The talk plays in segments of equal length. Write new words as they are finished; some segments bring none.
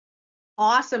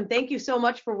Awesome. Thank you so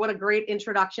much for what a great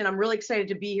introduction. I'm really excited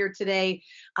to be here today.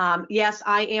 Yes,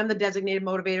 I am the designated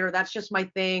motivator. That's just my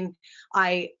thing.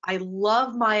 I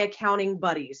love my accounting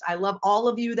buddies. I love all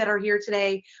of you that are here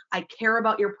today. I care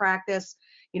about your practice.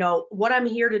 You know, what I'm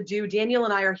here to do, Daniel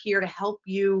and I are here to help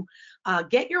you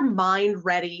get your mind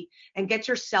ready and get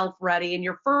yourself ready and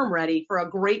your firm ready for a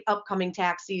great upcoming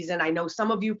tax season. I know some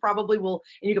of you probably will,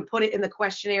 and you can put it in the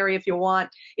question area if you want.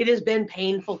 It has been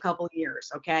painful couple of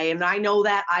years, okay? And I know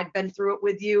that I've been through it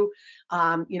with you.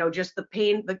 You know, just the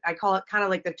pain, I call it kind of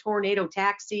like the tornado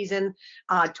tax season,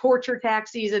 torture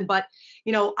tax season. But,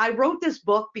 you know, I wrote this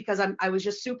book because I was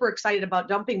just super excited about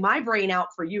dumping my brain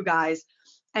out for you guys.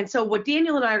 And so what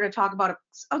Daniel and I are going to talk about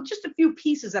are just a few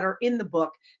pieces that are in the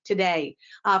book today.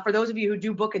 For those of you who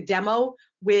do book a demo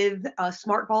with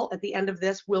SmartVault at the end of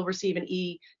this, will receive an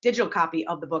digital copy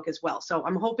of the book as well. So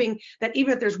I'm hoping that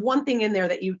even if there's one thing in there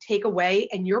that you take away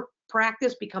and your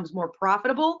practice becomes more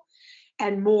profitable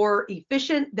and more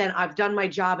efficient, then I've done my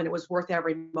job and it was worth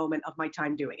every moment of my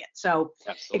time doing it. So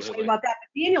excited about that.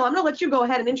 Daniel, I'm going to let you go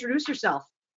ahead and introduce yourself.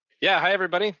 Yeah, hi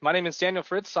everybody. My name is Daniel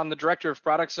Fritz. I'm the Director of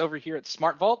Products over here at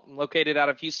SmartVault. I'm located out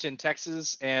of Houston,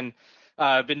 Texas, and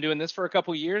I've been doing this for a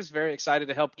couple years. Very excited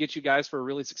to help get you guys for a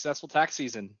really successful tax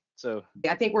season. So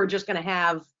I think we're just going to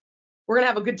have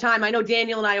a good time. I know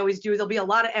Daniel and I always do. There'll be a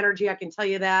lot of energy, I can tell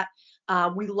you that.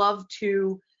 We love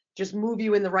to just move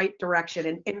you in the right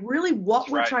direction. And really what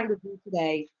we're trying to do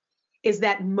today is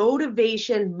that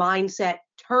motivation mindset,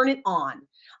 turn it on.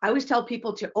 I always tell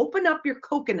people to open up your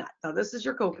coconut. Now, this is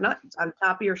your coconut. It's on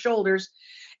top of your shoulders.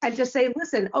 And to say,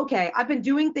 listen, okay, I've been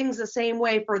doing things the same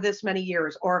way for this many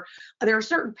years, or there are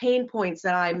certain pain points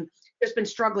that I'm just been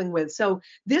struggling with. So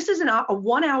this is a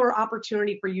 1 hour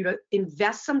opportunity for you to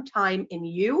invest some time in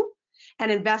you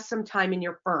and invest some time in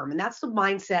your firm. And that's the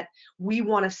mindset we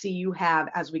want to see you have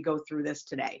as we go through this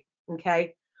today.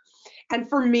 Okay. And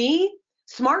for me,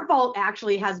 SmartVault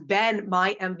actually has been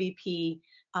my MVP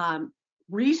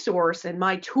resource and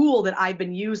my tool that I've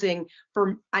been using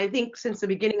for, I think, since the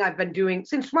beginning. I've been doing,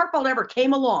 since SmartVault ever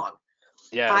came along.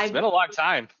 Yeah, it's been a long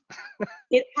time.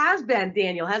 It has been,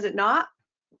 Daniel, has it not?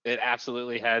 It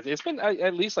absolutely has. It's been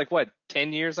at least like what,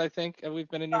 10 years, I think, we've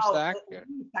been in your stack.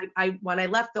 When I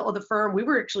left the firm, we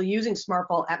were actually using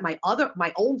SmartVault at my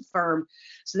old firm.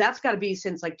 So that's got to be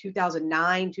since like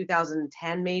 2009,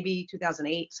 2010, maybe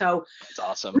 2008. So that's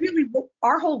awesome. Really,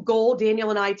 our whole goal, Daniel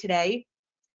and I today,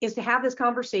 is to have this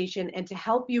conversation and to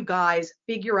help you guys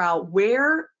figure out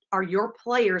where are your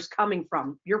players coming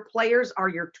from. Your players are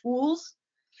your tools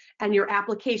and your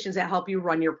applications that help you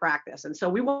run your practice. And so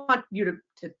we want you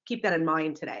to keep that in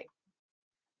mind today.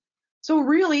 So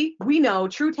really, we know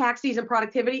true tax season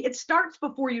productivity, it starts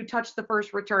before you touch the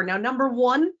first return. Now, number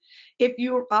one, if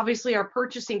you obviously are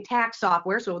purchasing tax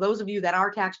software, so those of you that are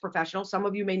tax professionals, some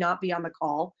of you may not be on the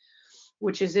call,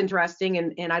 which is interesting,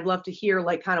 and I'd love to hear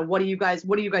like kind of what do you guys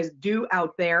do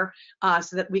out there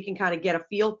so that we can kind of get a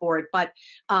feel for it. But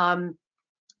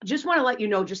just want to let you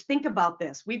know, just think about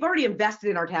this. We've already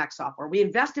invested in our tax software. We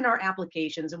invest in our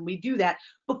applications, and we do that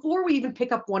before we even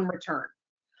pick up one return.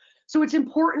 So it's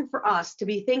important for us to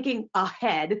be thinking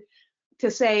ahead to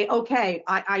say, okay,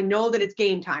 I know that it's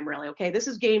game time, really. Okay, this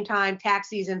is game time, tax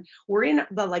season. We're in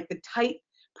the tight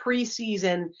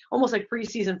preseason, almost like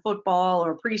preseason football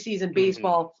or preseason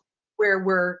baseball, where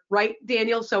we're right,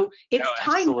 Daniel. So it's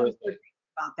time to think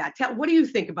about that. What do you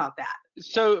think about that?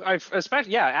 So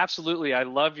absolutely. I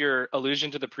love your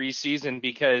allusion to the preseason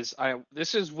because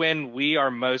this is when we are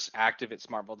most active at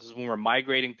SmartVault. This is when we're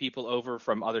migrating people over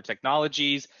from other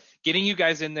technologies, getting you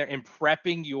guys in there and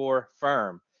prepping your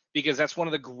firm, because that's one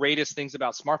of the greatest things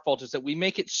about SmartVault is that we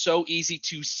make it so easy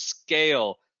to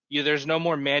scale. There's no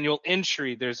more manual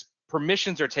entry. There's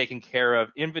permissions are taken care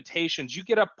of, invitations. You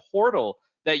get a portal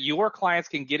that your clients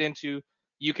can get into.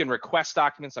 You can request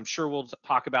documents. I'm sure we'll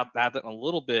talk about that in a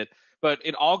little bit, but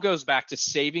it all goes back to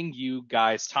saving you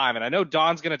guys time. And I know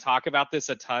Don's going to talk about this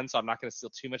a ton, so I'm not going to steal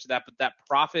too much of that, but that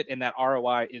profit and that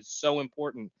ROI is so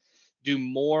important. Do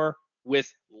more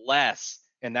with less,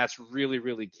 and that's really,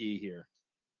 really key here.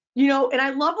 You know, and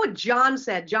I love what John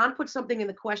said. John put something in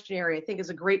the question area I think is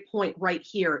a great point right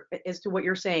here as to what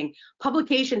you're saying.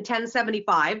 Publication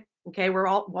 1075, okay,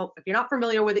 well, if you're not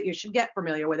familiar with it, you should get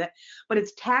familiar with it, but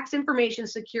it's Tax Information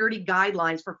Security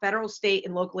Guidelines for federal, state,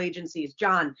 and local agencies.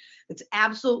 John, that's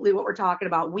absolutely what we're talking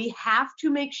about. We have to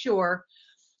make sure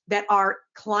that our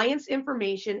clients'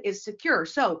 information is secure.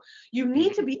 So you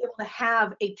need to be able to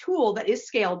have a tool that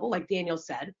is scalable, like Daniel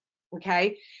said,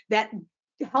 okay, that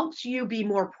helps you be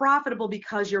more profitable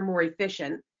because you're more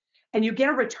efficient and you get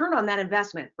a return on that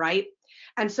investment, right?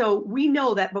 And so we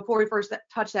know that before we first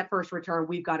touch that first return,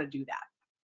 we've got to do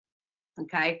that.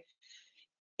 Okay.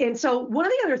 And so one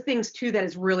of the other things too that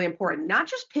is really important, not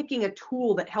just picking a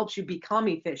tool that helps you become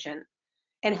efficient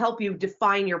and help you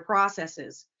define your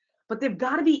processes, but they've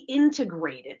got to be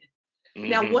integrated.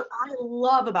 Now, what I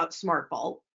love about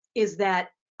SmartVault is that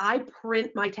I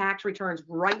print my tax returns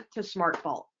right to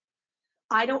SmartVault.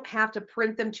 I don't have to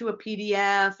print them to a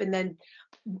PDF and then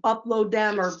upload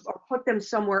them or put them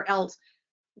somewhere else.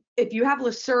 If you have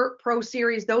Lacerte Pro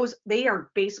Series, they are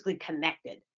basically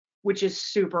connected, which is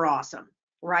super awesome,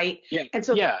 right? Yeah. And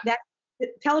so yeah.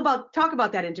 talk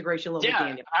about that integration a little bit,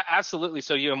 Daniel. Absolutely.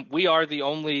 So we are the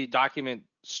only document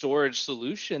storage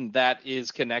solution that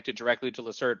is connected directly to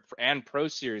Lacerte and Pro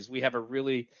Series. We have a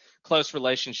really close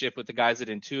relationship with the guys at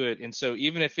Intuit, and so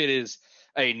even if it is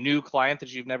a new client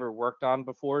that you've never worked on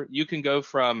before, you can go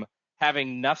from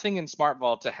having nothing in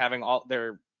SmartVault to having all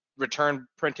their return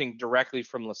printing directly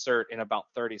from Lacerte in about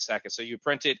 30 seconds. So you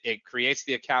print it, it creates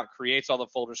the account, creates all the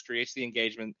folders, creates the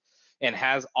engagement, and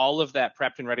has all of that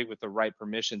prepped and ready with the right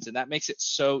permissions. And that makes it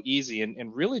so easy.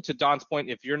 And really, to Don's point,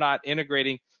 if you're not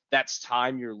integrating, that's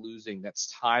time you're losing.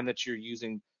 That's time that you're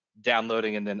using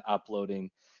downloading and then uploading.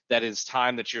 That is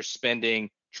time that you're spending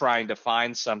trying to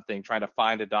find something, trying to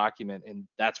find a document. And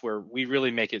that's where we really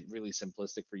make it really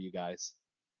simplistic for you guys.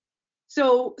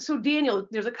 So Daniel,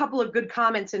 there's a couple of good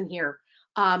comments in here.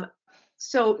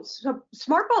 So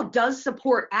SmartVault does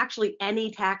support actually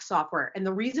any tax software, and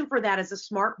the reason for that is a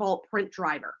SmartVault print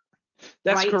driver.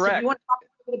 That's right? correct. So you want to talk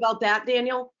a bit about that,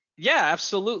 Daniel? Yeah,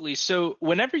 absolutely. So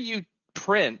whenever you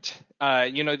print,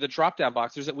 the drop-down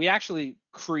box, we actually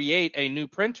create a new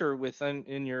printer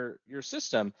in your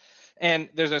system, and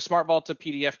there's a SmartVault to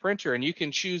PDF printer, and you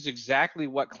can choose exactly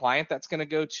what client that's going to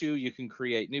go to. You can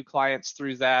create new clients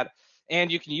through that. And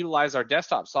you can utilize our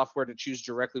desktop software to choose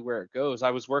directly where it goes.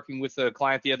 I was working with a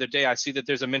client the other day. I see that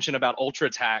there's a mention about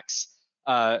UltraTax.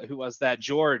 Who was that?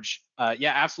 George.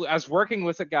 Yeah, absolutely. I was working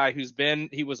with a guy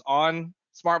he was on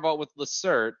SmartVault with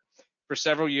Lacerte for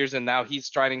several years, and now he's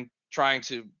trying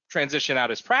to transition out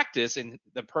his practice, and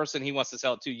the person he wants to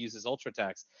sell it to uses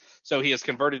UltraTax. So he has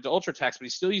converted to UltraTax, but he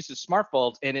still uses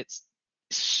SmartVault, and it's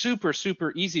super,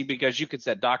 super easy because you could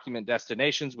set document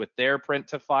destinations with their print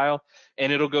to file, and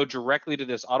it'll go directly to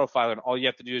this auto file, and all you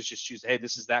have to do is just choose, hey,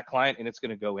 this is that client, and it's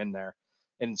going to go in there.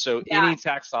 And so any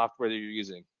tax software that you're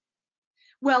using.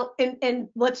 Well, and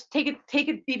let's take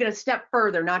it even a step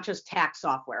further, not just tax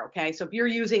software, okay? So if you're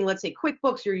using, let's say,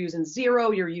 QuickBooks, you're using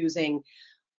Xero, you're using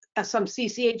some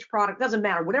CCH product, doesn't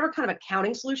matter, whatever kind of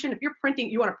accounting solution, if you're printing,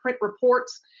 you want to print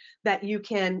reports that you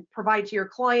can provide to your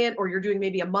client, or you're doing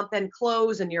maybe a month-end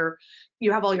close and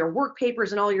you have all your work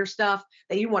papers and all your stuff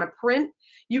that you want to print,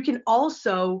 you can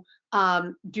also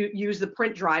use the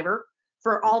print driver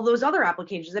for all those other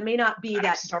applications. It may not be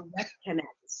that direct connect,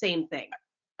 same thing.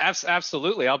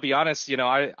 Absolutely. I'll be honest,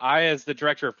 I as the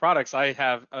director of products, I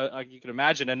have, you can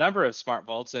imagine, a number of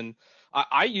SmartVaults, and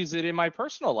I use it in my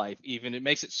personal life even. It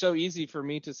makes it so easy for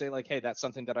me to say, like, hey, that's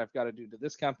something that I've got to do to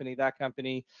this company, that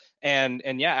company. And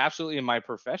yeah, absolutely, in my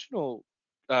professional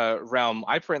realm,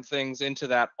 I print things into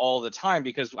that all the time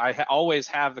because I always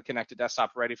have the connected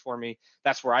desktop ready for me.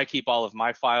 That's where I keep all of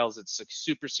my files. It's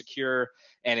super secure,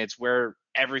 and it's where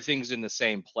everything's in the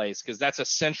same place, because that's a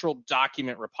central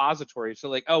document repository. So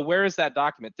like, oh, where is that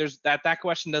document? There's that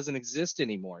question doesn't exist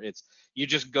anymore. It's, you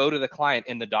just go to the client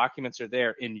and the documents are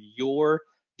there in your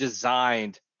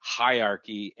designed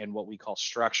hierarchy and what we call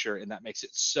structure, and that makes it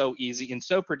so easy and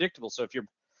so predictable. So if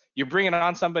you're bringing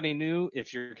on somebody new,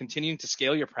 if you're continuing to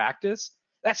scale your practice,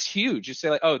 that's huge. You say,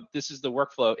 like, oh, this is the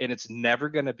workflow, and it's never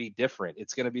going to be different.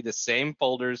 It's going to be the same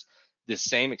folders, the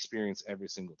same experience every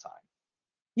single time.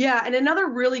 Yeah, and another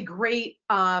really great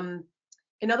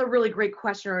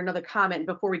question, or another comment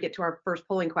before we get to our first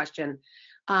polling question.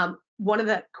 One of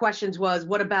the questions was,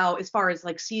 what about as far as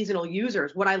like seasonal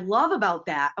users? What I love about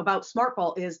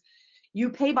SmartVault is you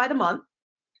pay by the month.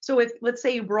 So if, let's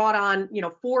say, you brought on,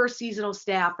 4 seasonal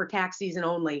staff for tax season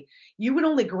only, you would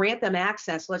only grant them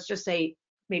access, let's just say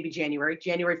maybe January,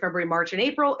 February, March, and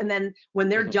April. And then when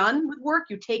they're done with work,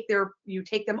 you take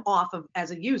them off of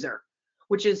as a user,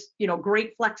 which is,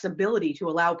 great flexibility to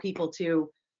allow people to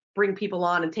bring people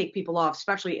on and take people off,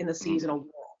 especially in the seasonal world.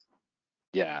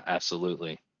 Yeah,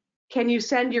 absolutely. Can you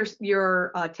send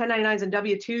your 1099s and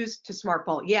W-2s to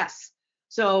SmartVault? Yes.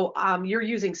 So you're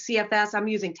using CFS, I'm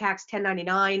using Tax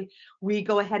 1099. We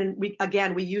go ahead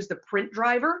and we use the print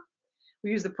driver. We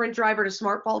use the print driver to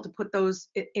SmartVault to put those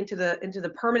into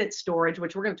the permanent storage,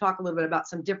 which we're going to talk a little bit about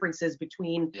some differences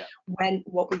between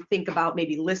what we think about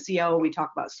maybe Liscio, we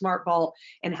talk about SmartVault,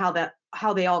 and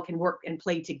how they all can work and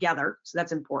play together. So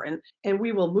that's important. And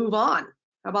we will move on.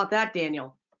 How about that,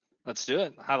 Daniel? Let's do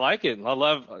it. I like it. I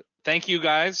love. Thank you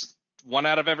guys. 1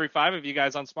 out of every 5 of you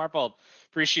guys on SmartVault.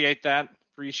 Appreciate that.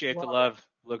 Appreciate the love.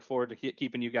 Look forward to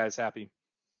keeping you guys happy.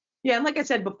 Yeah, and like I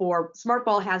said before,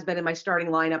 SmartVault has been in my starting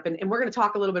lineup, and we're going to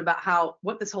talk a little bit about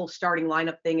what this whole starting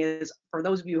lineup thing is. For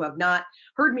those of you who have not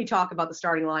heard me talk about the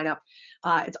starting lineup,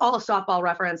 it's all a softball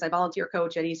reference. I volunteer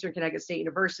coach at Eastern Connecticut State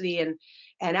University, and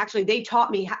actually they taught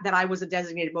me that I was a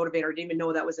designated motivator. I didn't even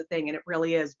know that was a thing, and it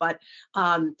really is. But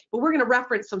we're going to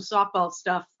reference some softball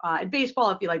stuff and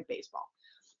baseball if you like baseball.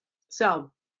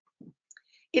 So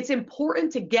it's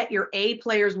important to get your A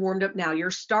players warmed up now,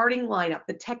 your starting lineup,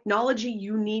 the technology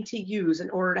you need to use in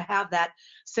order to have that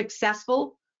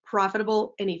successful,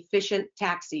 profitable, and efficient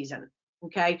tax season,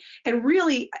 okay? And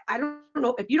really, I don't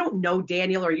know, if you don't know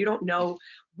Daniel or you don't know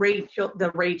Rachel,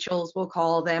 the Rachels, we'll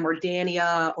call them, or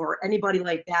Dania, or anybody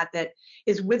like that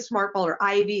is with SmartVault, or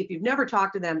Ivy, if you've never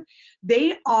talked to them,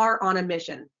 they are on a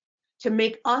mission to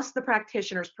make us, the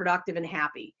practitioners, productive and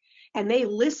happy. And they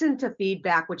listen to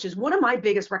feedback, which is one of my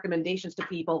biggest recommendations to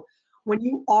people. When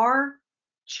you are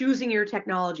choosing your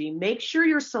technology, make sure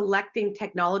you're selecting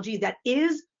technology that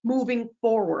is moving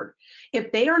forward.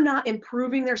 If they are not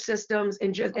improving their systems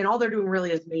and all they're doing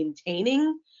really is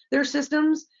maintaining their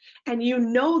systems, and you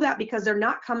know that because they're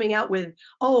not coming out with,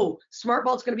 oh,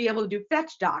 SmartVault's going to be able to do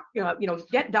fetch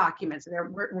get documents,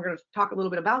 and we're going to talk a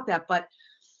little bit about that. But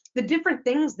the different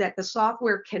things that the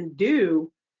software can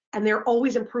do, and they're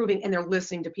always improving, and they're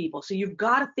listening to people. So you've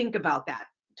got to think about that.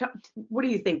 What do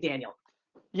you think, Daniel?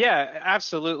 Yeah,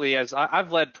 absolutely. As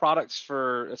I've led products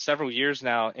for several years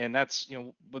now, and that's,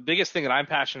 the biggest thing that I'm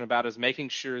passionate about is making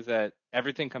sure that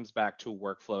everything comes back to a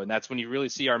workflow. And that's when you really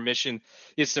see our mission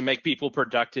is to make people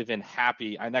productive and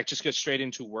happy. And that just goes straight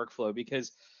into workflow,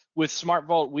 because with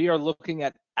SmartVault, we are looking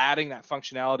at adding that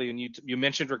functionality. And you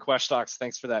mentioned request docs.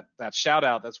 Thanks for that shout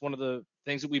out. That's one of the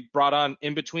things that we brought on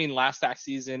in between last tax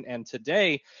season and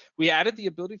today. We added the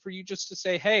ability for you just to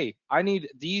say, hey, I need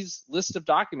these list of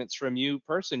documents from you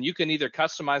person. You can either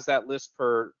customize that list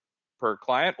per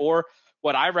client, or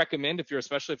what I recommend,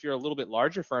 especially if you're a little bit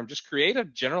larger firm, just create a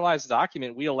generalized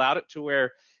document. We allowed it to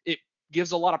where it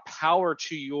gives a lot of power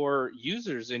to your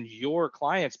users and your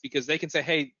clients, because they can say,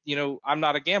 hey, I'm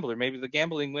not a gambler. Maybe the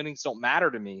gambling winnings don't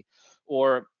matter to me.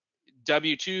 Or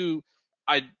W-2,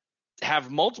 I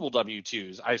have multiple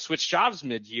W-2s. I switched jobs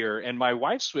mid-year, and my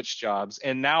wife switched jobs,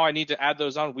 and now I need to add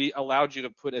those on. We allowed you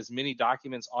to put as many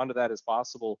documents onto that as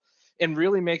possible, and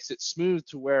really makes it smooth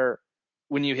to where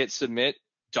when you hit submit,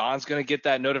 Don's going to get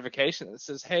that notification that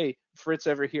says, hey, Fritz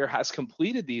over here has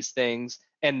completed these things.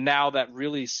 And now that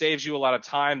really saves you a lot of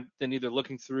time than either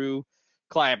looking through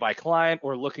client by client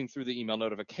or looking through the email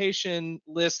notification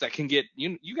list that can get,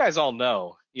 you guys all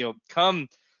know, come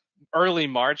early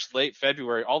March, late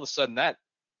February, all of a sudden that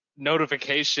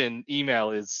notification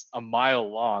email is a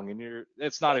mile long, and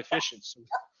it's not efficient. So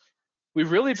we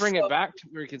really bring it back to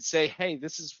where you can say, hey,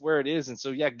 this is where it is. And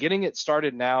so, yeah, getting it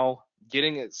started now,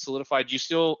 getting it solidified.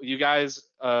 You guys,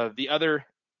 the other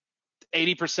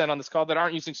 80% on this call that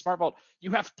aren't using SmartVault,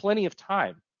 you have plenty of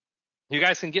time. You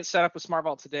guys can get set up with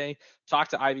SmartVault today. Talk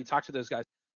to Ivy, talk to those guys.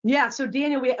 Yeah, so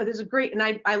Daniel, there's a great,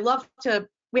 and I love to,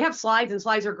 we have slides, and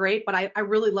slides are great, but I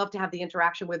really love to have the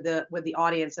interaction with the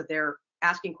audience, that they're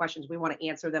asking questions. We want to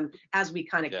answer them as we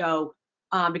kind of go.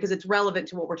 Because it's relevant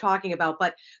to what we're talking about.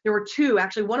 But there were two,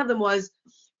 actually. One of them was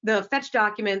the fetch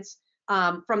documents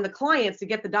from the clients, to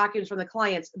get the documents from the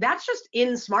clients. That's just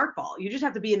in SmartVault. You just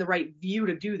have to be in the right view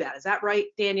to do that. Is that right,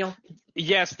 Daniel?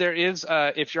 Yes, there is.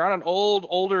 If you're on an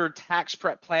older tax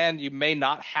prep plan, you may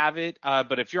not have it.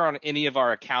 But if you're on any of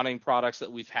our accounting products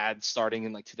that we've had starting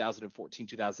in like 2014,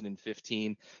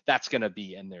 2015, that's going to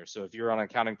be in there. So if you're on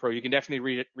Accounting Pro, you can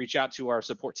definitely reach out to our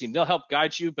support team. They'll help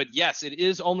guide you. But yes, it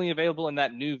is only available in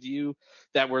that new view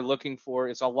that we're looking for.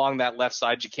 It's along that left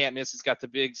side. You can't miss. It's got the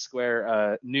big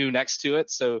square new next to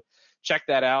it. So check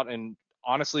that out. And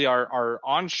honestly, our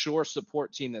onshore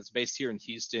support team that's based here in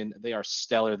Houston, they are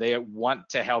stellar. They want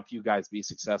to help you guys be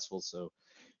successful. So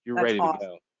you're ready to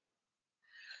go.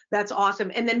 That's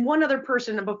awesome. And then one other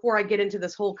person, and before I get into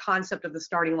this whole concept of the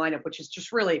starting lineup, which is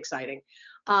just really exciting,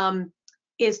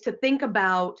 is to think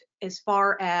about, as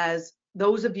far as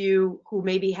those of you who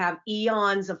maybe have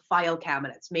eons of file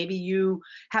cabinets, maybe you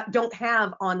don't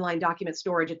have online document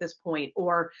storage at this point,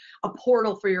 or a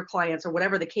portal for your clients, or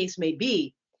whatever the case may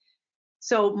be.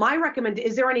 So my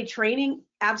is there any training?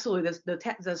 Absolutely.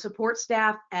 The support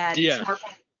staff at Yeah,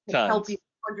 SmartVault can help you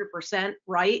tons. 100%,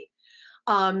 right?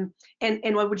 And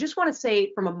I would just want to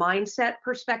say from a mindset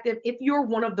perspective, if you're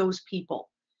one of those people,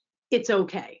 it's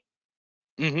okay.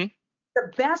 Hmm.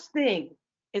 The best thing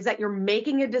is that you're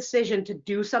making a decision to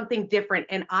do something different.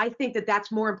 And I think that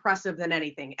that's more impressive than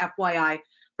anything, FYI,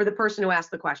 for the person who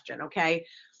asked the question, okay?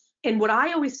 And what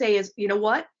I always say is, you know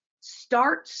what?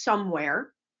 Start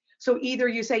somewhere. So either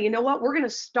you say, you know what, we're going to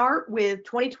start with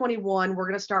 2021, we're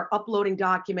going to start uploading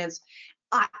documents.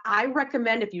 I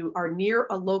recommend if you are near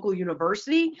a local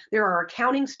university, there are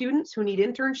accounting students who need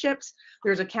internships.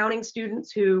 There's accounting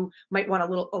students who might want a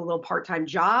little part-time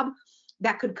job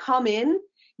that could come in.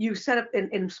 You set up,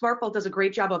 and SmartVault does a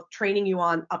great job of training you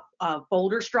on a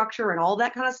folder structure and all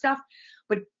that kind of stuff.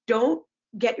 But don't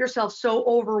get yourself so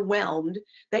overwhelmed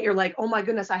that you're like, oh my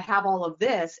goodness, I have all of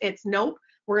this. It's nope.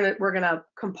 We're gonna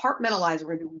compartmentalize.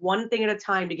 We're gonna do one thing at a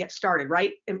time to get started,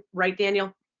 right? Right,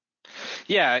 Daniel?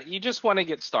 Yeah, you just want to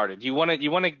get started. You want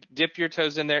to dip your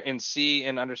toes in there and see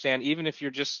and understand, even if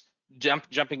you're just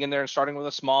jumping in there and starting with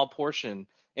a small portion.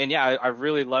 And yeah, I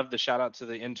really love the shout out to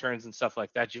the interns and stuff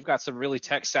like that. You've got some really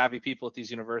tech savvy people at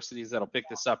these universities that'll pick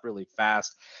this up really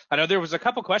fast. I know there was a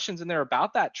couple questions in there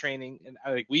about that training, and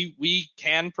like we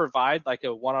can provide like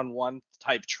a one-on-one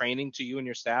type training to you and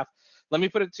your staff. Let me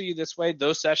put it to you this way: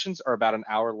 those sessions are about an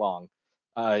hour long.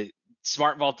 Uh,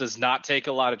 SmartVault does not take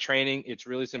a lot of training. It's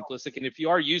really simplistic. And if you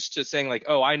are used to saying like,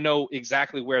 oh, I know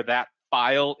exactly where that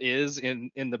file is in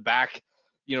the back,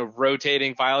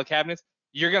 rotating file cabinets,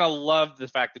 you're going to love the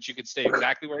fact that you could stay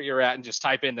exactly where you're at and just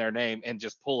type in their name and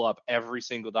just pull up every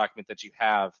single document that you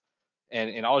have.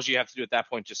 And all you have to do at that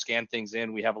point, just scan things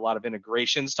in. We have a lot of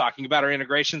integrations, talking about our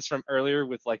integrations from earlier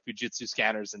with like Fujitsu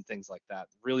scanners and things like that.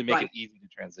 Really make it easy to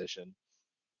transition.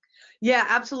 Yeah,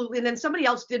 absolutely. And then somebody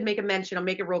else did make a mention. I'll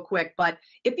make it real quick. But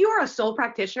if you are a sole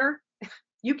practitioner,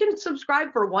 you can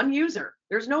subscribe for one user.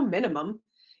 There's no minimum.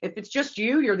 If it's just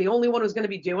you, you're the only one who's going to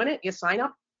be doing it. You sign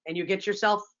up and you get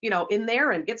yourself, in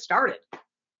there and get started,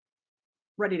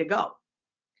 ready to go.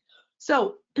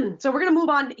 So we're going to move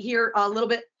on here a little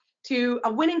bit to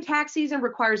a winning tax season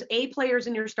requires A players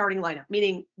in your starting lineup,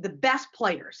 meaning the best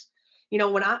players.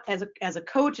 When I, as a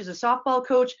coach, as a softball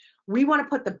coach, we want to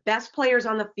put the best players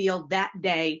on the field that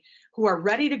day who are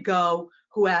ready to go,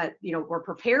 who were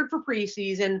prepared for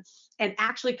preseason and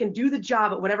actually can do the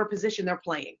job at whatever position they're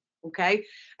playing. Okay.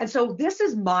 And so this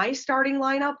is my starting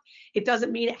lineup. It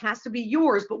doesn't mean it has to be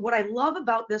yours, but what I love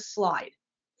about this slide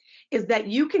is that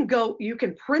you can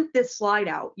print this slide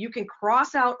out, you can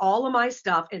cross out all of my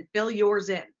stuff and fill yours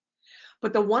in.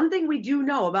 But the one thing we do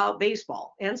know about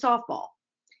baseball and softball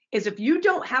is if you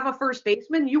don't have a first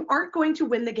baseman, you aren't going to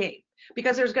win the game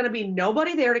because there's going to be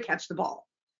nobody there to catch the ball.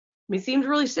 I mean, it seems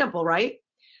really simple, right?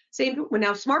 Same when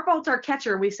now SmartVault's our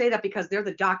catcher, and we say that because they're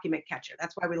the document catcher.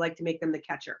 That's why we like to make them the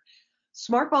catcher.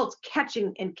 SmartVault's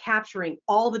catching and capturing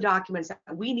all the documents that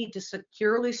we need to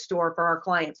securely store for our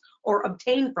clients or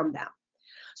obtain from them.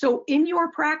 So in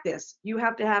your practice, you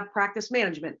have to have practice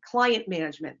management, client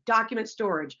management, document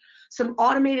storage, some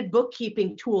automated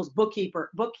bookkeeping tools.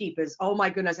 Bookkeepers, oh my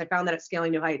goodness, I found that at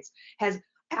Scaling New Heights has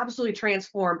absolutely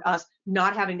transformed us,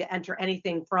 not having to enter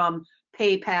anything from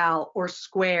PayPal or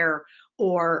Square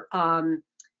or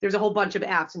there's a whole bunch of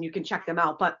apps and you can check them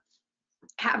out. But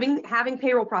having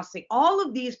payroll processing, all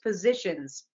of these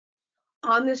positions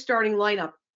on this starting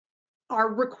lineup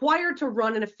are required to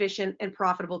run an efficient and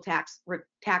profitable tax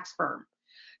firm.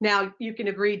 Now, you can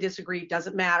agree, disagree,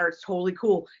 doesn't matter. It's totally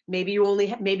cool. Maybe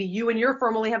you and your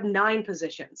firm only have 9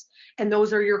 positions, and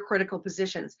those are your critical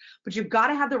positions. But you've got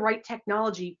to have the right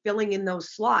technology filling in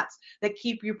those slots that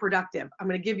keep you productive. I'm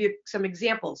going to give you some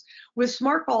examples. With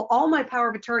SmartVault, all my power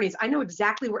of attorneys, I know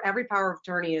exactly where every power of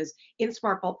attorney is in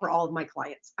SmartVault for all of my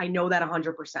clients. I know that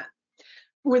 100%.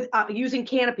 With using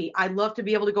Canopy, I love to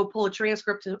be able to go pull a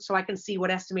transcript so I can see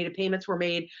what estimated payments were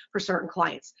made for certain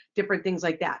clients, different things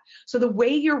like that. So the way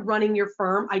you're running your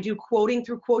firm, I do quoting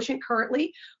through Quotient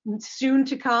currently. Soon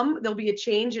to come, there'll be a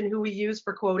change in who we use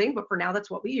for quoting, but for now, that's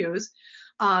what we use.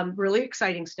 Really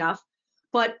exciting stuff.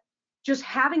 But just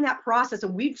having that process,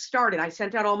 and we've started. I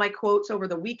sent out all my quotes over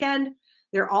the weekend.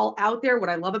 They're all out there. What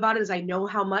I love about it is I know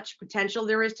how much potential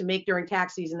there is to make during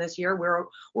tax season this year.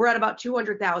 We're at about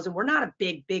 200,000. We're not a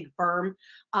big firm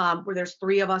where there's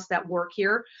 3 of us that work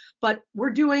here, but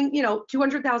we're doing,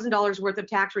 $200,000 worth of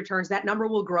tax returns. That number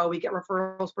will grow. We get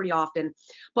referrals pretty often,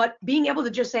 but being able to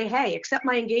just say, hey, accept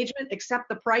my engagement, accept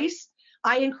the price.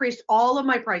 I increased all of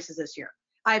my prices this year.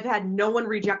 I've had no one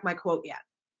reject my quote yet.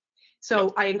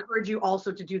 So I encourage you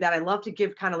also to do that. I love to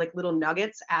give kind of like little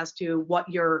nuggets as to what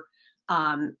your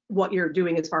what you're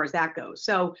doing as far as that goes.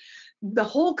 So the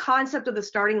whole concept of the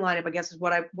starting lineup, I guess, is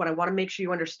what I want to make sure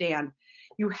you understand.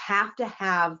 You have to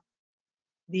have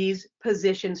these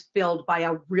positions filled by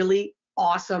a really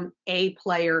awesome A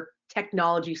player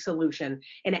technology solution,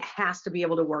 and it has to be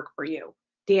able to work for you.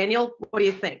 Daniel, what do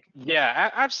you think? Yeah,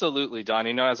 absolutely, Don.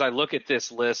 As I look at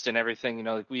this list and everything,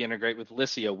 like we integrate with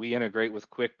Liscio, we integrate with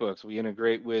QuickBooks, we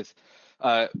integrate with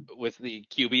the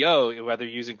QBO, whether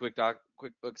you're using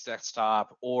QuickBooks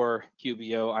Desktop or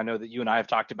QBO. I know that you and I have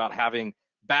talked about having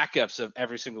backups of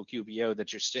every single QBO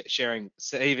that you're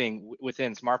saving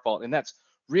within SmartVault, and that's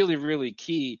really, really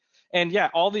key. And yeah,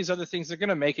 all these other things are going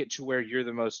to make it to where you're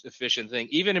the most efficient thing.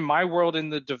 Even in my world, in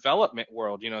the development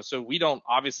world, so we don't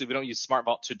use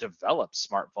SmartVault to develop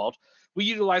SmartVault. We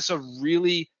utilize a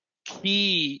really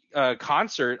key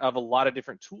concert of a lot of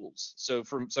different tools. So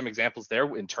for some examples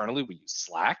there, internally we use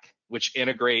Slack, which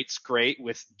integrates great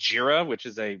with Jira, which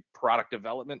is a product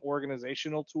development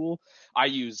organizational tool. I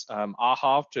use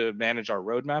AHA to manage our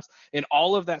roadmaps, and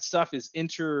all of that stuff is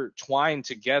intertwined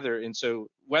together. And so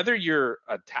whether you're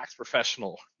a tax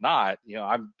professional or not,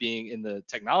 I'm being in the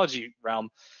technology realm,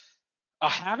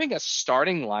 having a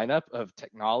starting lineup of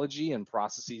technology and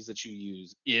processes that you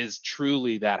use is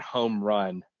truly that home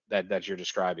run that you're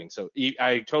describing. So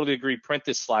I totally agree. Print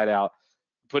this slide out,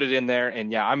 put it in there, and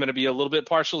yeah, I'm going to be a little bit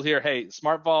partial here. Hey,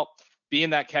 SmartVault being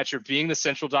that catcher, being the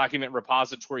central document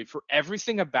repository for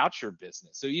everything about your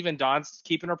business. So even Dawn's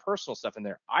keeping her personal stuff in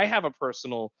there. I have a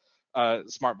personal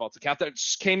SmartVault account that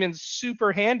came in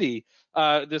super handy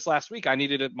this last week. I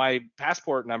needed my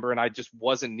passport number and I just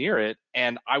wasn't near it,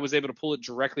 and I was able to pull it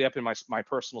directly up in my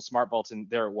personal SmartVault, and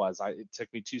there it was. It took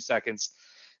me 2 seconds,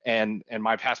 and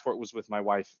my passport was with my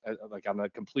wife, like on the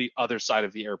complete other side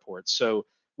of the airport. So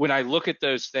when I look at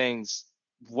those things,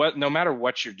 no matter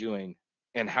what you're doing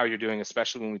and how you're doing,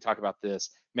 especially when we talk about this,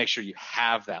 make sure you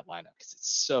have that lineup because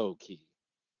it's so key.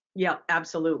 Yeah,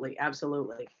 absolutely,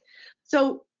 absolutely.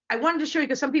 So I wanted to show you,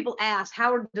 because some people ask,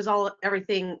 how does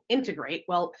everything integrate?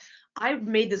 Well, I've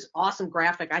made this awesome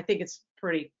graphic. I think it's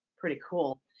pretty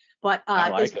cool. But I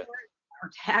like it. Our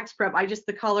tax prep,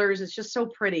 the colors, it's just so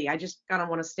pretty. I just kind of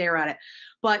want to stare at it.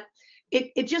 But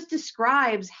it just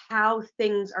describes how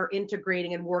things are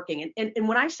integrating and working. And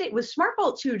when I say with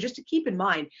SmartVault too, just to keep in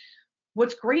mind,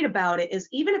 what's great about it is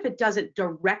even if it doesn't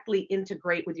directly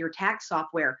integrate with your tax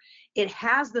software, it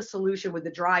has the solution with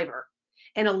the driver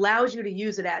and allows you to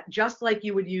use it just like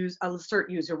you would use a Lacerte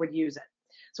user would use it.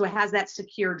 So it has that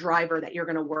secure driver that you're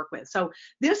going to work with. So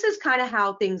this is kind of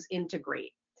how things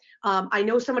integrate. I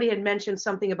know somebody had mentioned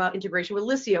something about integration with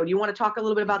Liscio. Do you want to talk a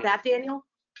little bit about that, Daniel?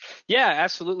 Yeah,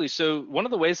 absolutely. So one of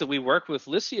the ways that we work with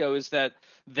Liscio is that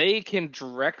they can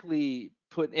directly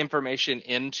put information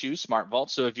into SmartVault.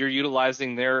 So if you're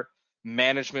utilizing their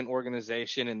management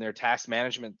organization and their tax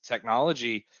management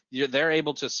technology, they're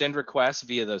able to send requests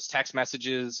via those text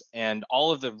messages and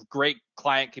all of the great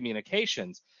client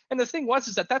communications. And the thing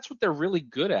is that that's what they're really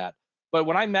good at. But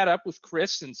when I met up with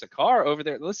Chris and Sakar over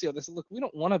there at Liscio, they said, look, we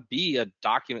don't want to be a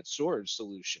document storage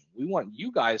solution. We want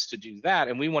you guys to do that,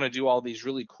 and we want to do all these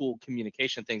really cool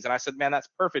communication things. And I said, man, that's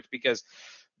perfect, because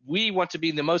we want to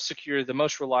be the most secure, the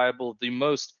most reliable, the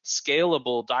most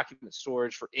scalable document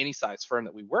storage for any size firm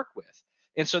that we work with.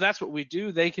 And so that's what we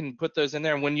do. They can put those in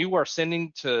there. And when you are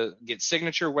sending to get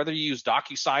signature, whether you use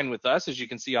DocuSign with us, as you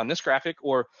can see on this graphic,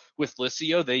 or with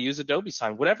Liscio, they use Adobe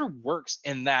Sign. Whatever works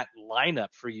in that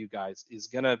lineup for you guys is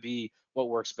going to be what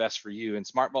works best for you. And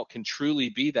SmartVault can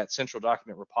truly be that central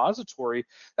document repository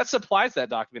that supplies that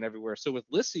document everywhere. So with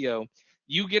Liscio,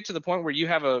 you get to the point where you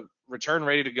have a return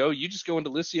ready to go. You just go into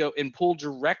Liscio and pull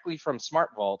directly from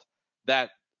SmartVault that.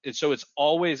 So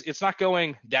it's not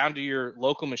going down to your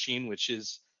local machine, which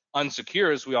is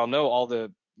unsecure, as we all know, all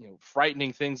the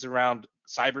frightening things around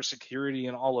cybersecurity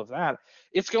and all of that.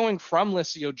 It's going from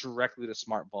Liscio directly to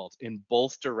SmartVault in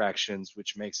both directions,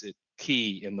 which makes it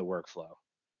key in the workflow.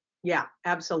 Yeah,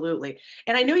 absolutely.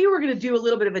 And I know you were going to do a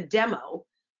little bit of a demo.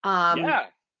 Yeah.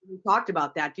 We talked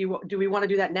about that. Do we want to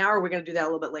do that now, or are we going to do that a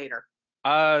little bit later?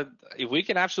 If we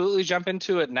can absolutely jump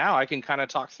into it now. I can kind of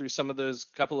talk through some of those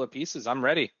couple of pieces. I'm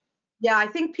ready. Yeah, I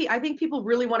think people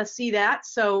really want to see that.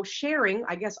 So sharing,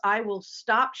 I guess I will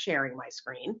stop sharing my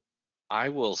screen. I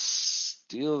will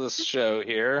steal this show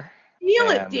here.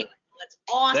 Steal it, Daniel. That's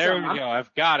awesome. There we go.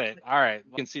 I've got it. All right.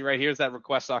 You can see right here is that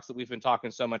request docs that we've been talking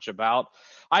so much about.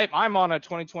 I'm on a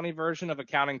 2020 version of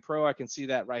Accounting Pro. I can see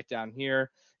that right down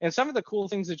here. And some of the cool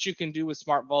things that you can do with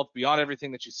SmartVault, beyond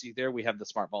everything that you see there, we have the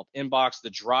SmartVault inbox,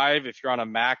 the drive. If you're on a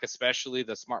Mac, especially,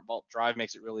 the SmartVault drive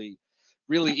makes it really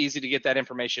easy to get that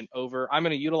information over. I'm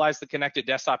going to utilize the connected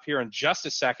desktop here in just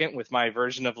a second with my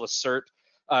version of Lacerte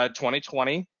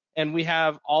 2020. And we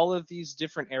have all of these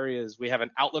different areas. We have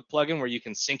an Outlook plugin where you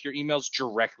can sync your emails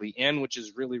directly in, which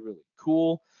is really, really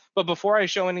cool. But before I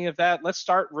show any of that, let's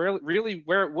start really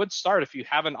where it would start. If you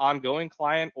have an ongoing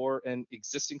client or an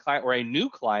existing client or a new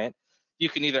client, you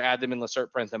can either add them in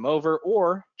Lacerte, print them over,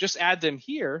 or just add them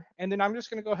here. And then I'm just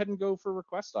going to go ahead and go for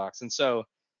request docs. And so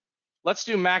let's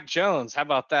do Mac Jones. How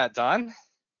about that, Don? Here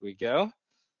we go.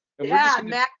 And yeah,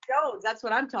 Mac Jones. That's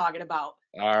what I'm talking about.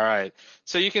 All right.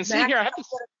 So you can see Mac here, I have this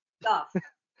stuff.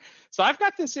 So I've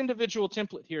got this individual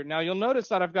template here. Now you'll notice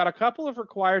that I've got a couple of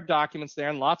required documents there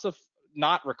and lots of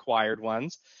not required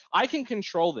ones. I can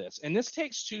control this, and this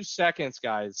takes 2 seconds,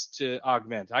 guys, to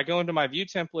augment. I go into my view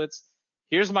templates.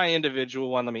 Here's my individual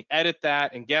one. Let me edit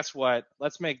that, and guess what?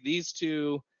 Let's make these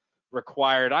 2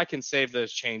 required. I can save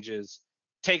those changes.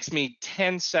 Takes me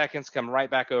 10 seconds, come right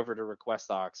back over to request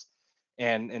docs.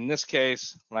 And in this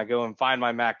case, when I go and find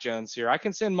my Mac Jones here, I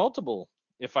can send multiple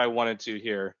if I wanted to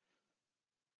here.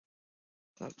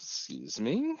 Excuse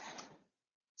me.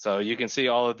 So you can see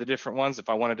all of the different ones. If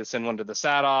I wanted to send one to the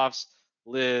SAT-offs,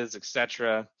 Liz,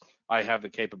 etc., I have the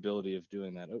capability of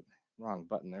doing that. Oh, wrong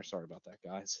button there. Sorry about that,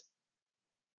 guys.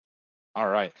 All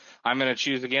right. I'm going to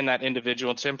choose again that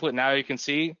individual template. Now you can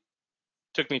see,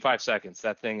 took me 5 seconds.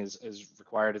 That thing is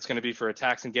required. It's going to be for a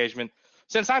tax engagement.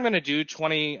 Since I'm going to do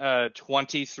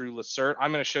 2020 through Lacerte,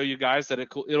 I'm going to show you guys that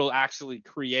it'll actually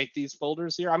create these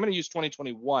folders here. I'm going to use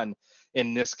 2021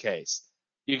 in this case.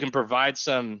 You can provide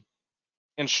some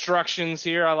instructions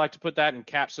here. I like to put that in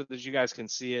caps so that you guys can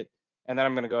see it. And then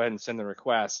I'm going to go ahead and send the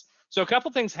request. So a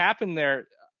couple things happened there.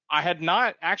 I had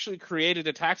not actually created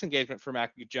a tax engagement for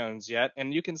Mac Jones yet.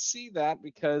 And you can see that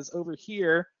because over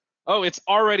here, oh, it's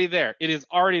already there. It has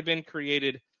already been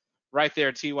created right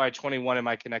there, TY21 in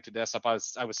my connected desktop.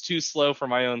 I was too slow for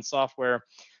my own software,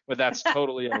 but that's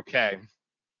totally okay.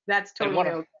 That's totally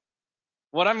okay.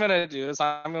 What I'm going to do is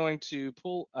I'm going to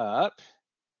pull up.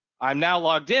 I'm now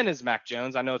logged in as Mac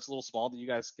Jones. I know it's a little small, but you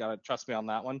guys got to trust me on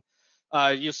that one.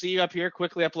 You'll see up here,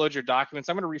 quickly upload your documents.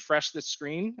 I'm going to refresh this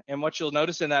screen. And what you'll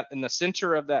notice in the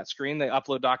center of that screen, they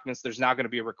upload documents. There's now going to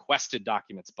be a requested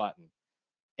documents button.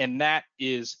 And that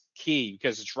is key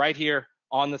because it's right here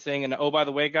on the thing. And oh, by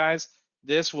the way, guys,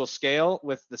 this will scale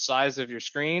with the size of your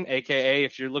screen, AKA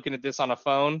if you're looking at this on a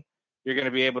phone, you're going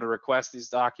to be able to request these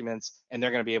documents and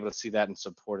they're going to be able to see that and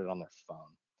support it on their phone.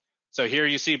 So here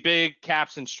you see big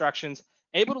caps instructions,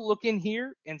 able to look in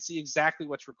here and see exactly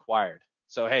what's required.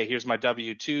 So, hey, here's my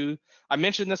W-2. I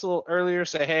mentioned this a little earlier,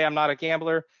 say, hey, I'm not a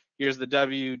gambler. Here's the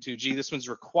W-2G. This one's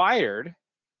required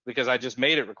because I just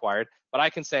made it required, but I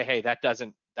can say, hey, that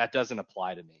doesn't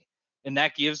apply to me. And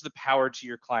that gives the power to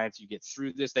your clients. You get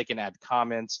through this, they can add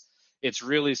comments. It's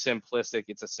really simplistic.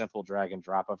 It's a simple drag and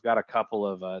drop. I've got a couple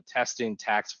of testing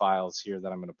tax files here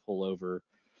that I'm going to pull over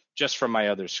just from my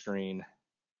other screen.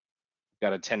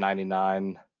 Got a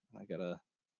 1099. I got a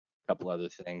couple other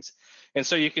things. And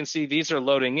so you can see these are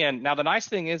loading in. Now, the nice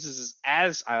thing is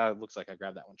as looks like I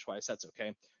grabbed that one twice. That's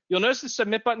okay. You'll notice the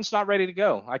submit button's not ready to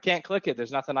go. I can't click it.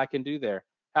 There's nothing I can do there.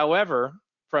 However,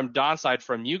 from Don's side,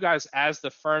 from you guys as the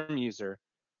firm user,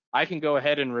 I can go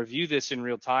ahead and review this in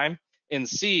real time and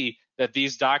see that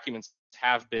these documents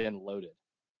have been loaded.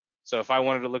 So if I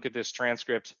wanted to look at this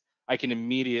transcript, I can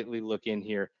immediately look in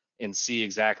here and see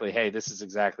exactly, hey, this is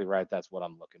exactly right. That's what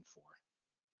I'm looking for.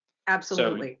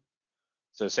 Absolutely.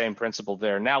 So same principle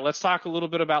there. Now let's talk a little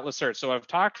bit about Lacerte. So I've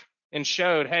talked and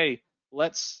showed, hey,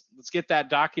 let's get that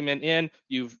document in.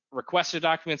 You've requested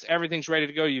documents, everything's ready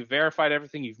to go. You've verified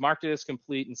everything. You've marked it as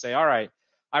complete and say, all right,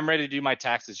 I'm ready to do my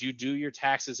taxes. You do your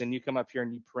taxes and you come up here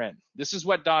and you print. This is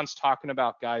what Don's talking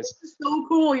about, guys. This is so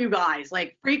cool, you guys.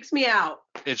 Like, freaks me out.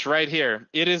 It's right here.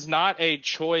 It is not a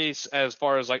choice as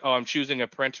far as like, oh, I'm choosing a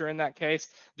printer in that case.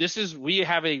 We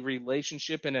have a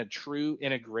relationship and a true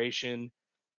integration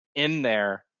in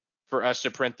there for us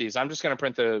to print these. I'm just going to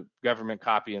print the government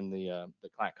copy and the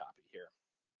client copy here.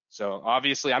 So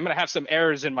obviously I'm going to have some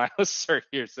errors in my Lacerte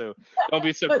here. So don't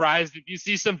be surprised if you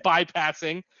see some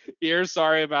bypassing here.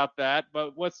 Sorry about that.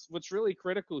 But what's really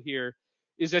critical here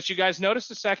is that you guys noticed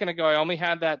a second ago, I only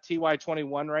had that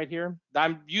TY21 right here.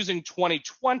 I'm using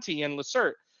 2020 in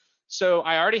Lacerte. So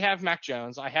I already have Mac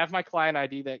Jones. I have my client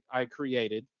ID that I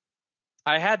created.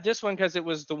 I had this one because it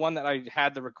was the one that I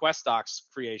had the request docs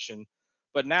creation.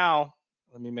 But now,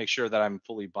 let me make sure that I'm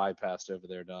fully bypassed over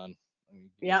there, Don.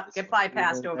 Yeah, get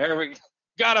bypassed over there. We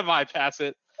gotta bypass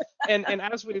it. And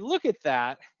as we look at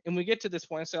that and we get to this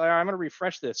point and say, all right, I'm gonna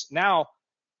refresh this. Now,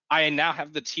 I now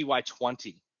have the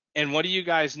TY20. And what do you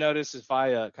guys notice if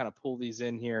I kind of pull these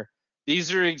in here?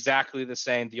 These are exactly the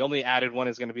same. The only added one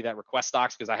is going to be that request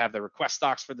docs because I have the request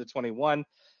docs for the 21.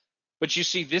 But you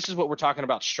see, this is what we're talking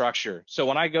about, structure. So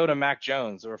when I go to Mac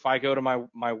Jones, or if I go to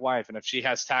my wife, and if she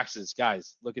has taxes,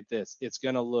 guys, look at this. It's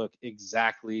going to look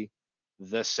exactly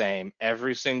the same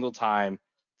every single time.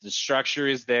 The structure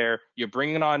is there. You're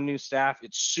bringing on new staff.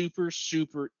 It's super,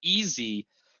 super easy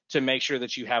to make sure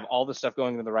that you have all the stuff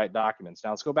going into the right documents. Now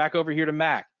let's go back over here to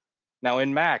Mac. Now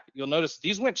in Mac, you'll notice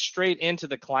these went straight into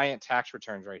the client tax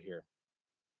returns right here.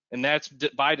 And that's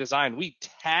by design. We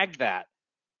tag that.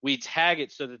 We tag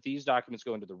it so that these documents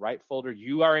go into the right folder.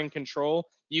 You are in control.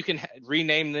 You can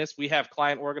rename this. We have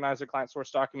client organizer, client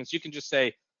source documents. You can just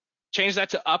say, change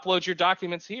that to upload your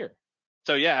documents here.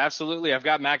 So yeah, absolutely. I've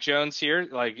got Mac Jones here.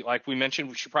 Like we mentioned,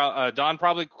 we should Dawn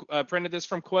probably printed this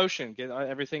from Quotient, get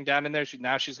everything down in there.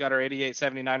 Now she's got her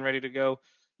 8879 ready to go.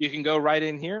 You can go right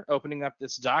in here, opening up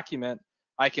this document.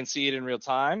 I can see it in real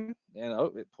time. And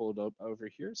oh, it pulled up over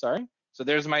here. Sorry. So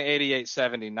there's my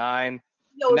 8879.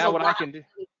 Now what I can do.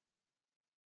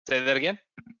 Say that again.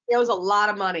 It was a lot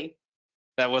of money.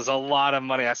 That was a lot of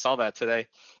money. I saw that today.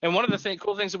 And one of the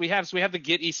cool things that we have is we have the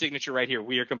Get e-signature right here.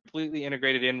 We are completely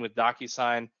integrated in with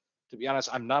DocuSign. To be honest,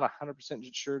 I'm not 100%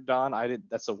 sure, Don.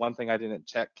 That's the one thing I didn't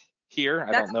check here.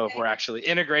 I don't know if we're actually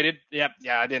integrated. Yep.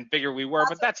 Yeah, I didn't figure we were,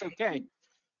 but that's okay.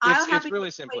 It's really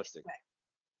simplistic.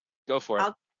 Go for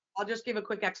it. I'll just give a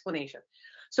quick explanation.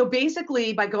 So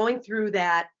basically, by going through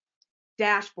that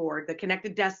dashboard, the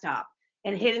connected desktop,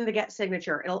 and hitting the Get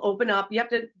signature, it'll open up. You have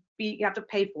to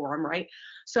pay for them, right?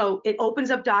 So it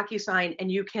opens up DocuSign,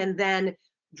 and you can then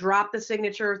drop the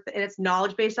signature, and it's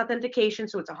knowledge-based authentication,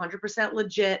 so it's 100%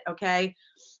 legit, okay?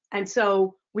 And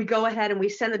so we go ahead and we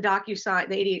send the DocuSign,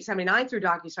 the 8879 through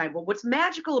DocuSign. But what's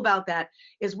magical about that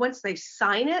is once they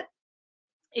sign it,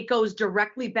 it goes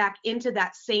directly back into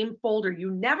that same folder.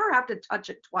 You never have to touch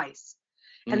it twice.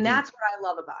 And that's what I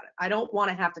love about it. I don't want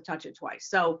to have to touch it twice.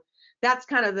 So that's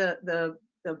kind of the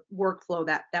workflow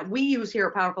that we use here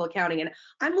at Powerful Accounting. And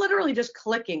I'm literally just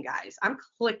clicking, guys. I'm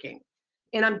clicking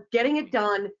and I'm getting it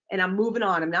done and I'm moving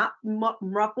on. I'm not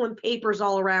ruffling papers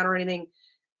all around or anything.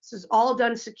 This is all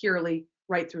done securely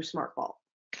right through SmartVault.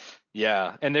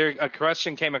 Yeah, and there a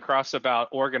question came across about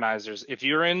organizers. If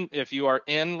you are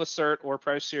in Lacerte or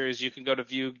Pro Series, you can go to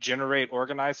View, Generate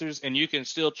Organizers, and you can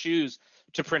still choose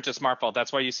to print a SmartVault.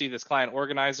 That's why you see this client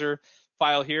organizer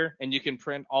file here, and you can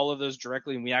print all of those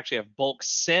directly. And we actually have bulk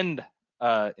send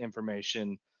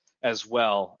information as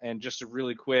well. And just a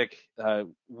really quick,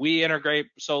 we integrate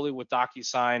solely with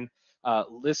DocuSign.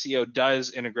 Liscio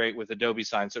does integrate with Adobe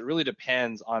Sign, so it really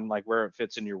depends on like where it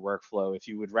fits in your workflow. If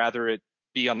you would rather it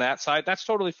be on that side, that's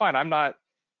totally fine.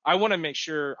 I want to make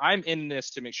sure I'm in this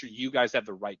to make sure you guys have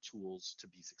the right tools to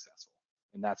be successful,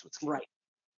 and that's what's key. Right.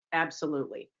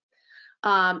 Absolutely.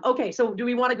 Okay, so do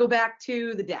we want to go back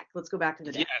to the deck? Let's go back to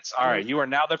the deck. Yes. All right. You are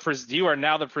now the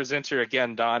presenter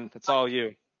again, Don. It's all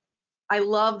you. I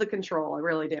love the control. I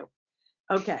really do.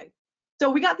 Okay. So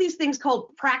we got these things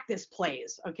called practice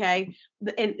plays, okay?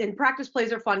 And practice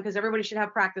plays are fun because everybody should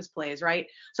have practice plays, right?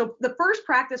 So the first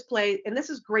practice play, and this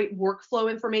is great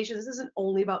workflow information. This isn't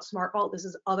only about SmartVault. This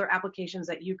is other applications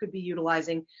that you could be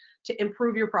utilizing to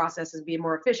improve your processes, be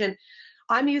more efficient.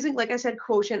 I'm using, like I said,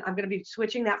 Quotient. I'm going to be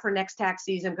switching that for next tax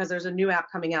season because there's a new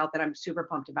app coming out that I'm super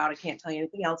pumped about. I can't tell you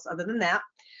anything else other than that.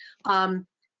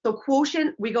 So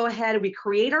Quotient, we go ahead and we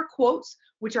create our quotes,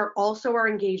 which are also our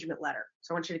engagement letter.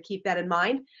 So I want you to keep that in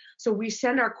mind. So we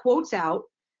send our quotes out.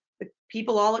 The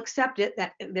people all accept it,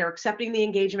 that they're accepting the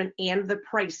engagement and the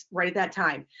price right at that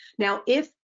time. Now, if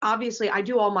obviously I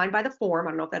do all mine by the form, I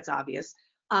don't know if that's obvious.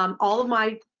 All of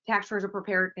my tax returns are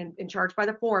prepared and charged by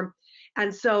the form.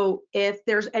 And so if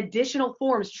there's additional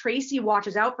forms, Tracy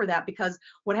watches out for that, because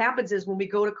what happens is when we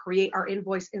go to create our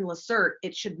invoice in Lacerte,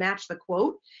 it should match the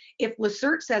quote. If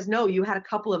Lacerte says, no, you had a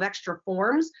couple of extra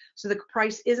forms, so the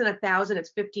price isn't 1,000,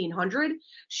 it's 1,500,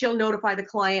 she'll notify the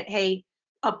client, hey,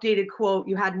 updated quote,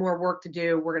 you had more work to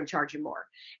do, we're going to charge you more.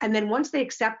 And then once they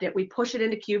accept it, we push it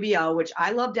into QBO, which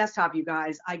I love desktop, you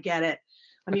guys, I get it.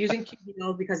 I'm using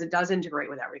QBO because it does integrate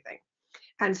with everything.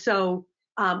 And so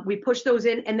we push those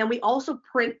in, and then we also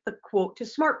print the quote to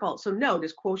SmartVault. So no,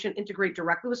 does Quotient integrate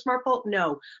directly with SmartVault?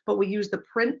 No, but we use the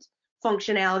print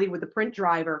functionality with the print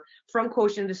driver from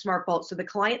Quotient to SmartVault, so the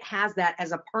client has that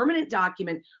as a permanent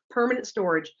document, permanent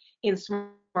storage in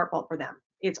SmartVault for them.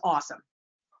 It's awesome.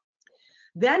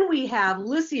 Then we have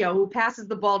Liscio, who passes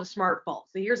the ball to SmartVault.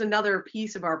 So here's another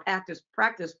piece of our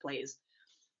practice plays,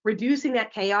 reducing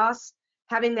that chaos,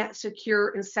 having that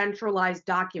secure and centralized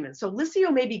document. So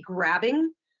Liscio may be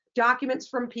grabbing documents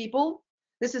from people.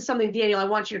 This is something, Daniel, I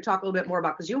want you to talk a little bit more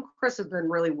about, because you and Chris have been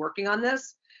really working on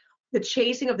this. The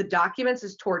chasing of the documents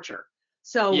is torture.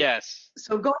 So, Yes.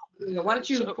 so go. So, Why don't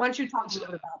you talk a little bit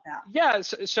about that? yeah,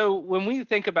 so when we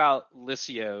think about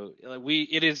Liscio,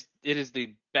 it is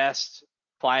the best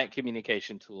client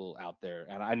communication tool out there,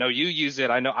 and I know you use it.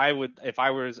 I know I would if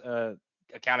I was a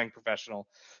accounting professional,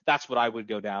 that's what I would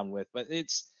go down with. But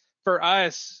it's for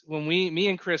us when me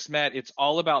and Chris met, it's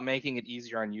all about making it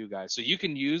easier on you guys. So you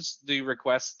can use the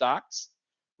request docs.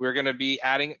 We're going to be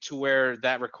adding it to where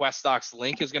that request docs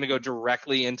link is going to go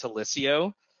directly into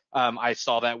Liscio. I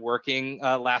saw that working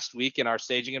last week in our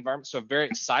staging environment, so I'm very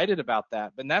excited about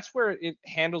that. But that's where it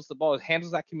handles the ball. It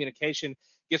handles that communication,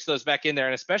 gets those back in there,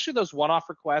 and especially those one-off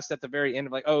requests at the very end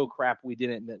of like, oh crap, we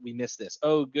missed this.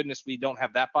 Oh goodness, we don't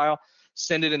have that file.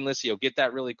 Send it in Liscio. Get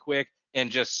that really quick and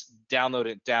just download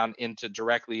it down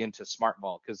directly into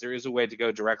SmartVault because there is a way to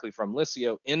go directly from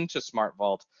Liscio into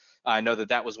SmartVault. I know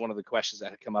that was one of the questions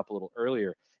that had come up a little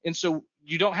earlier. And so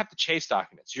you don't have to chase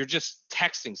documents. You're just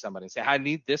texting somebody and say, I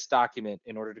need this document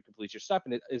in order to complete your stuff.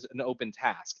 And it is an open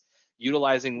task.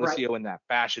 Utilizing Liscio in that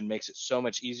fashion makes it so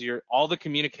much easier. All the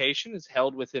communication is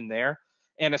held within there.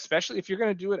 And especially if you're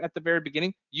going to do it at the very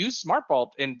beginning, use SmartVault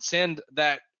and send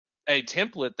a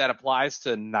template that applies to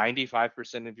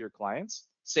 95% of your clients.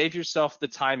 Save yourself the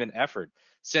time and effort.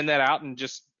 Send that out and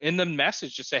just in the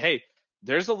message, just say, hey,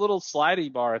 there's a little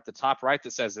slidey bar at the top right that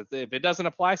says if it doesn't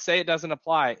apply, say it doesn't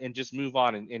apply and just move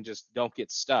on and just don't get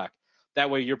stuck.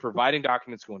 That way you're providing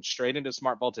documents going straight into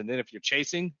SmartVault, and then if you're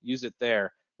chasing, use it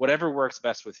there. Whatever works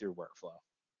best with your workflow.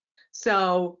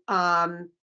 So,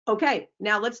 okay,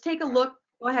 now let's take a look.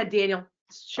 Go ahead, Daniel.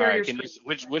 Share your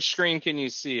screen. Which screen can you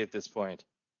see at this point?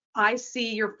 I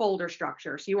see your folder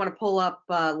structure. So you want to pull up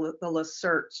the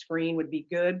Lacerte screen would be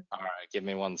good. All right, give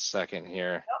me 1 second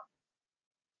here. Yep.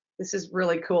 This is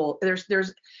really cool.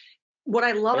 There's what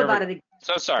I love about it.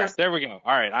 So sorry. There we go.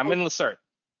 All right, I'm in Lacerte.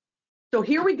 So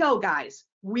here we go, guys.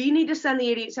 We need to send the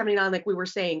 8879, like we were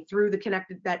saying, through the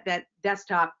connected that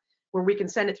desktop where we can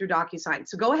send it through DocuSign.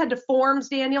 So go ahead to Forms,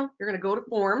 Daniel. You're going to go to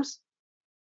Forms.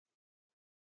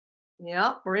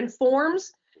 Yep, we're in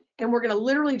Forms, and we're going to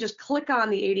literally just click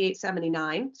on the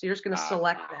 8879. So you're just going to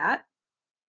select that.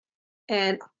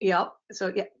 And yep.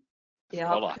 So yeah.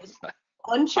 Hold on.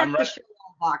 Uncheck the show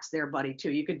box there, buddy, too.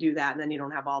 You could do that, and then you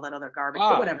don't have all that other garbage.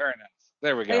 But whatever. Very nice.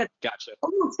 There we go. Gotcha. A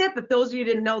little tip if those of you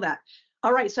didn't know that.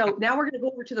 All right, so now we're going to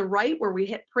go over to the right where we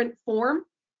hit Print Form.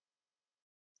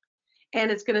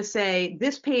 And it's going to say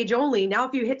this page only. Now,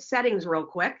 if you hit Settings real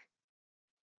quick,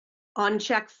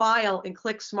 uncheck File and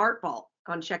click SmartVault.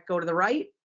 Uncheck, go to the right.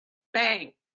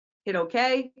 Bang. Hit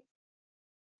OK.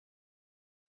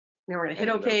 Now we're going to hit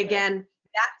OK again.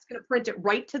 That's going to print it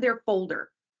right to their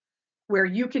folder where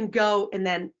you can go and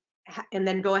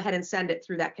then go ahead and send it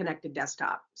through that connected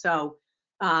desktop. So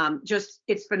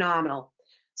it's phenomenal.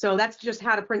 So that's just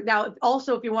how to print. Now,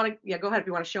 also, if you want to, go ahead. If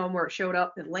you want to show them where it showed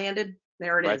up and landed,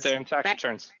 there it is. Right there in tax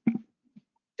returns.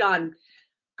 Done.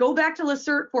 Go back to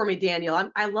Lacerte for me, Daniel.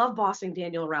 I love bossing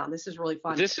Daniel around. This is really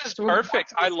fun. This is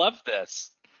perfect. I love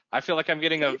this. I feel like I'm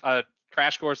getting a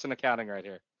crash course in accounting right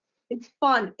here. It's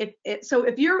fun. So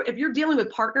if you're dealing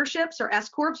with partnerships or S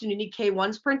corps and you need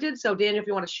K1s printed, so Daniel, if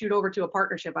you want to shoot over to a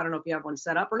partnership, I don't know if you have one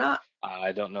set up or not.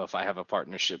 I don't know if I have a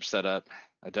partnership set up.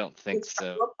 I don't think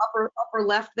so. Upper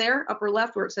left there, upper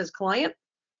left where it says client,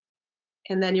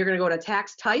 and then you're going to go to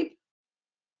tax type.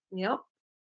 Yep,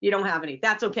 you don't have any.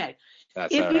 That's okay.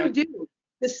 That's if all you right. do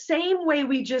the same way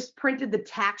we just printed the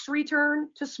tax return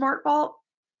to SmartVault,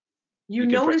 you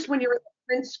notice when you're at the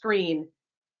print screen,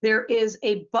 there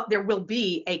will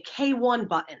be a K1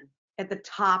 button at the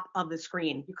top of the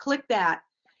screen. You click that,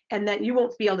 and then you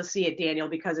won't be able to see it, Daniel,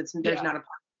 because there's not a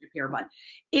partnership here. But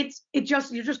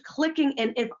you're just clicking,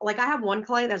 and if like I have one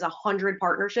client that has 100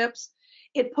 partnerships,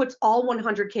 it puts all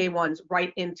 100 K1s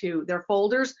right into their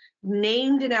folders,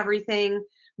 named and everything,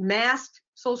 masked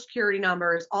social security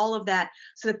numbers, all of that,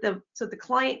 so that the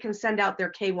client can send out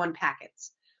their K1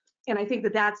 packets. And I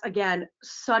think that's, again,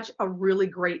 such a really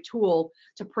great tool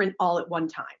to print all at one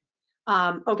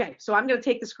time. Okay, so I'm going to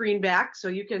take the screen back so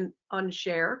you can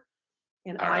unshare.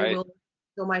 And I will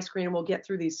show my screen and we'll get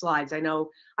through these slides. I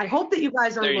hope that you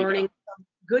guys are learning some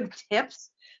good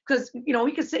tips, because,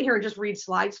 we could sit here and just read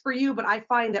slides for you, but I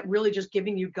find that really just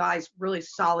giving you guys really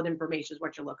solid information is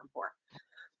what you're looking for.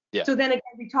 Yeah. So then again,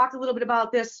 we talked a little bit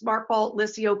about this, SmartVault,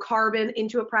 Liscio, Karbon,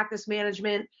 Intuit Practice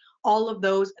Management. All of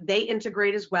those, they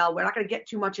integrate as well. We're not going to get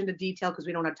too much into detail because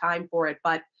we don't have time for it,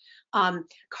 but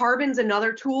Karbon's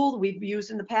another tool we've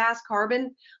used in the past. Karbon,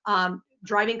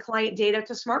 driving client data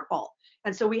to SmartVault.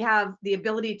 And so we have the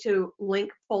ability to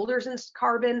link folders in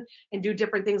Karbon and do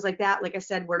different things like that. Like I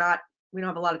said, we don't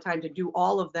have a lot of time to do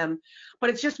all of them, but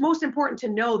it's just most important to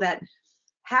know that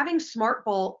having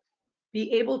SmartVault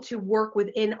be able to work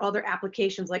within other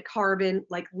applications like Karbon,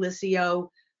 like Liscio,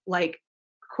 like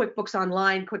QuickBooks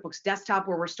Online, QuickBooks Desktop,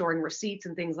 where we're storing receipts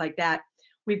and things like that.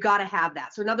 We've got to have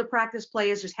that. So another practice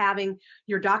play is just having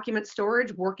your document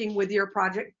storage working with your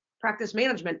project practice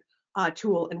management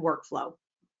tool and workflow.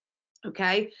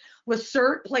 Okay,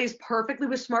 Lacerte plays perfectly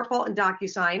with SmartVault and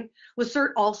DocuSign.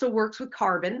 Lacerte also works with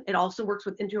Karbon. It also works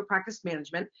with Intuit Practice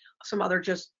Management. Some other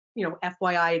just,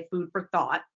 FYI, food for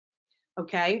thought.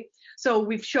 Okay, so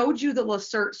we've showed you the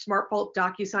Lacerte SmartVault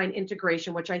DocuSign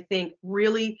integration, which I think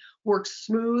really works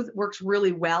smooth, works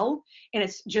really well, and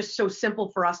it's just so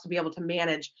simple for us to be able to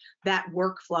manage that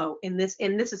workflow. And this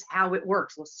is how it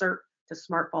works: Lacerte to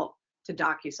SmartVault to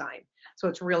DocuSign. So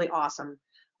it's really awesome.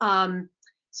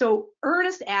 So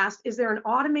Ernest asked, is there an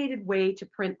automated way to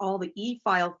print all the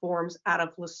e-file forms out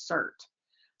of Lacerte?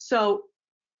 So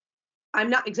I'm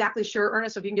not exactly sure,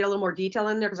 Ernest, so if you can get a little more detail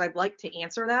in there, because I'd like to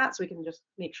answer that so we can just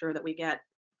make sure that we get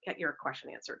your question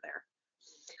answered there.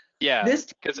 Yeah,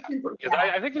 because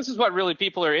I think this is what really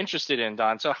people are interested in,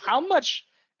 Don. So how much,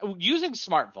 using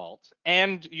SmartVault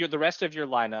and the rest of your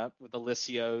lineup with the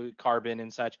Liscio, Karbon,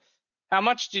 and such, how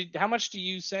much do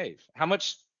you save? How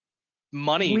much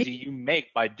money do you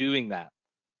make by doing that?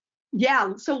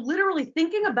 Yeah, so literally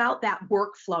thinking about that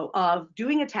workflow of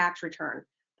doing a tax return,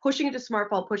 pushing it to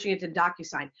SmartVault, pushing it to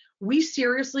DocuSign. We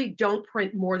seriously don't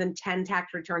print more than 10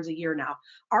 tax returns a year now.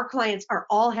 Our clients are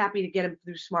all happy to get them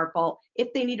through SmartVault.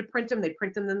 If they need to print them, they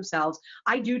print them themselves.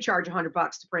 I do charge $100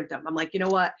 to print them. I'm like, you know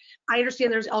what? I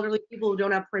understand there's elderly people who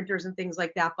don't have printers and things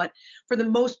like that, but for the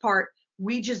most part,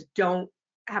 we just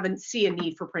haven't see a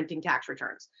need for printing tax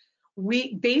returns.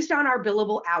 We, based on our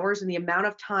billable hours and the amount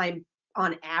of time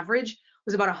on average,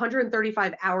 was about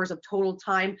 135 hours of total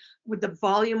time with the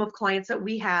volume of clients that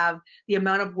we have, the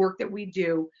amount of work that we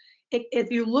do. If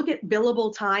you look at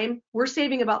billable time, we're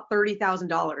saving about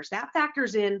 $30,000. That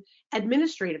factors in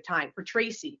administrative time for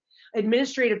Tracy,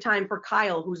 administrative time for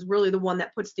Kyle, who's really the one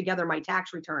that puts together my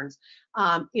tax returns,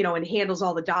 and handles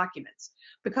all the documents,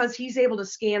 because he's able to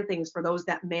scan things for those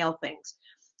that mail things.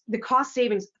 The cost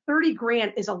savings, 30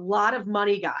 grand is a lot of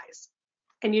money, guys.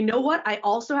 And you know what I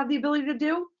also have the ability to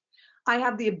do? I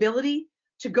have the ability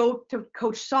to go to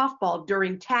coach softball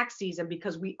during tax season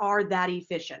because we are that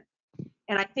efficient.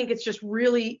 And I think it's just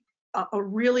really a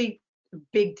really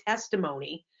big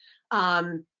testimony,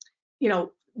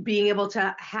 being able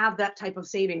to have that type of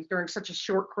savings during such a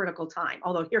short critical time.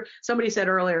 Although here, somebody said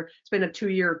earlier, it's been a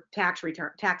 2-year tax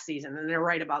season, and they're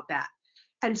right about that.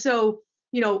 And so,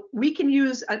 we can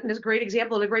use, and it's a great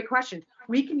example and a great question,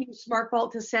 we can use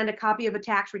SmartVault to send a copy of a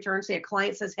tax return. Say a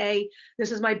client says, hey,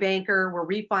 this is my banker, we're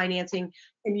refinancing,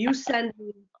 and you send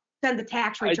the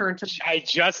tax return to me. I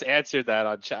just answered that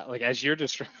on chat. Like, as you're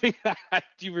describing that,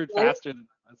 you were faster than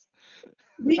us.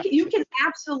 You can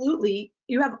absolutely,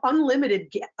 you have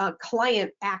unlimited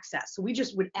client access. So we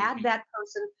just would add that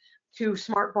person to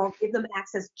SmartVault, give them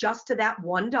access just to that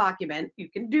one document. You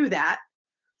can do that.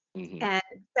 And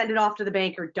send it off to the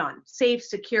banker. Done. Safe,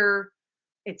 secure.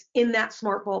 It's in that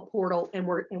SmartVault portal, and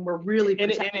we're really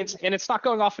protecting. And it's not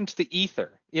going off into the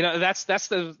ether. That's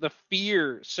the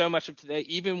fear so much of today.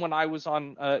 Even when I was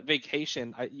on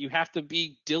vacation, you have to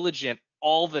be diligent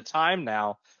all the time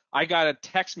now. I got a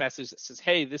text message that says,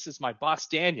 "Hey, this is my boss,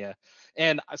 Dania,"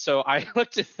 and so I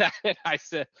looked at that and I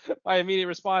said, my immediate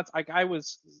response, I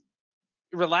was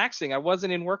relaxing. I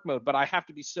wasn't in work mode, but I have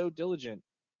to be so diligent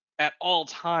at all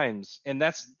times. And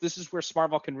this is where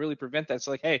SmartVault can really prevent that. It's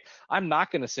like, hey, I'm not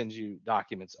going to send you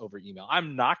documents over email.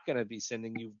 I'm not going to be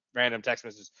sending you random text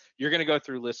messages. You're going to go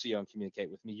through Liscio and communicate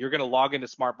with me. You're going to log into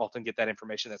SmartVault and get that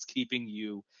information that's keeping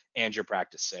you and your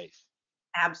practice safe.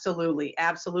 Absolutely.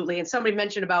 Absolutely. And somebody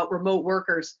mentioned about remote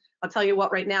workers. I'll tell you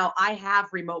what, right now, I have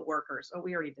remote workers. Oh,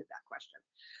 we already did that question.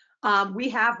 We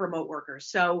have remote workers.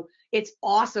 So it's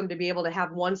awesome to be able to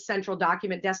have one central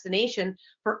document destination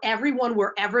for everyone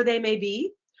wherever they may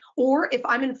be. Or if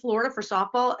I'm in Florida for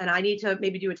softball and I need to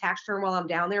maybe do a tax return while I'm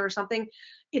down there or something,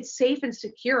 it's safe and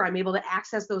secure. I'm able to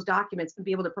access those documents and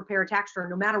be able to prepare a tax return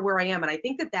no matter where I am. And I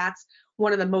think that that's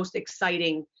one of the most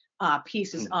exciting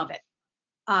pieces of it.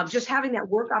 Just having that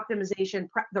work optimization,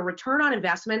 the return on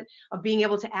investment of being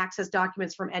able to access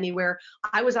documents from anywhere.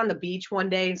 I was on the beach one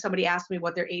day and somebody asked me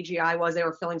what their AGI was. They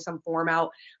were filling some form out.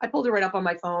 I pulled it right up on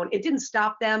my phone. It didn't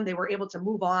stop them. They were able to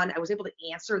move on. I was able to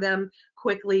answer them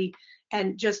quickly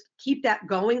and just keep that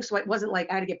going. So it wasn't like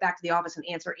I had to get back to the office and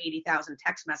answer 80,000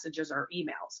 text messages or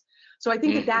emails. So I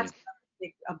think that that's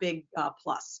a big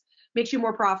plus. Makes you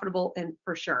more profitable, and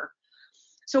for sure.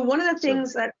 So one of the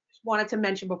things that wanted to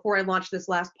mention before I launch this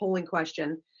last polling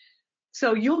question.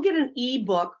 So you'll get an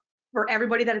ebook for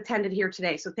everybody that attended here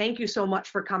today. So thank you so much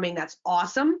for coming. That's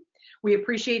awesome. We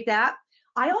appreciate that.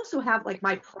 I also have like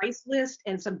my price list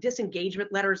and some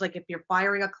disengagement letters, like if you're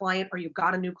firing a client or you've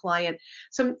got a new client,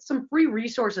 some free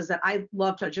resources that I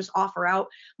love to just offer out.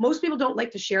 Most people don't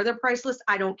like to share their price list.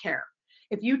 I don't care.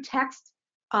 If you text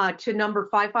to number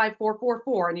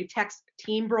 55444 and you text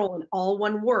Team Brolin, all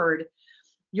one word,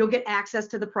 you'll get access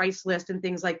to the price list and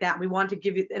things like that. We want to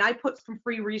give you, and I put some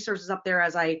free resources up there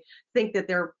as I think that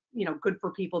they're, good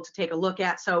for people to take a look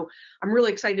at. So I'm really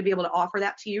excited to be able to offer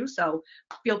that to you. So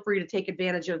feel free to take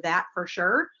advantage of that for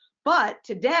sure. But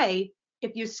today,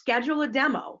 if you schedule a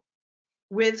demo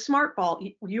with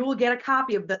SmartVault, you will get a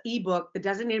copy of the ebook, The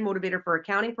Designated Motivator for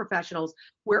Accounting Professionals,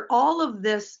 where all of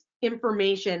this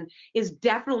information is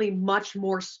definitely much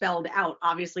more spelled out.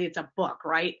 Obviously, it's a book,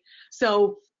 right?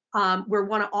 So we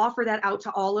want to offer that out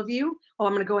to all of you. Oh,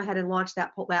 I'm going to go ahead and launch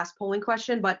that last polling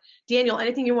question. But Daniel,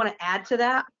 anything you want to add to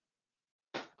that?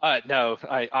 No,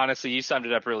 I honestly, you summed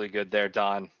it up really good there,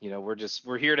 Don.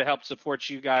 We're here to help support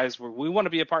you guys. We want to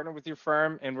be a partner with your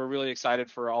firm, and we're really excited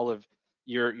for all of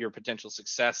your potential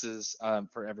successes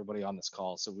for everybody on this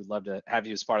call. So we'd love to have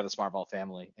you as part of the SmartVault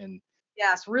family. And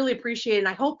yes, really appreciate it. And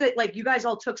I hope that like you guys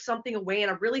all took something away, and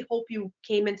I really hope you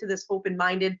came into this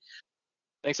open-minded.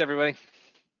 Thanks, everybody.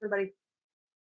 Everybody.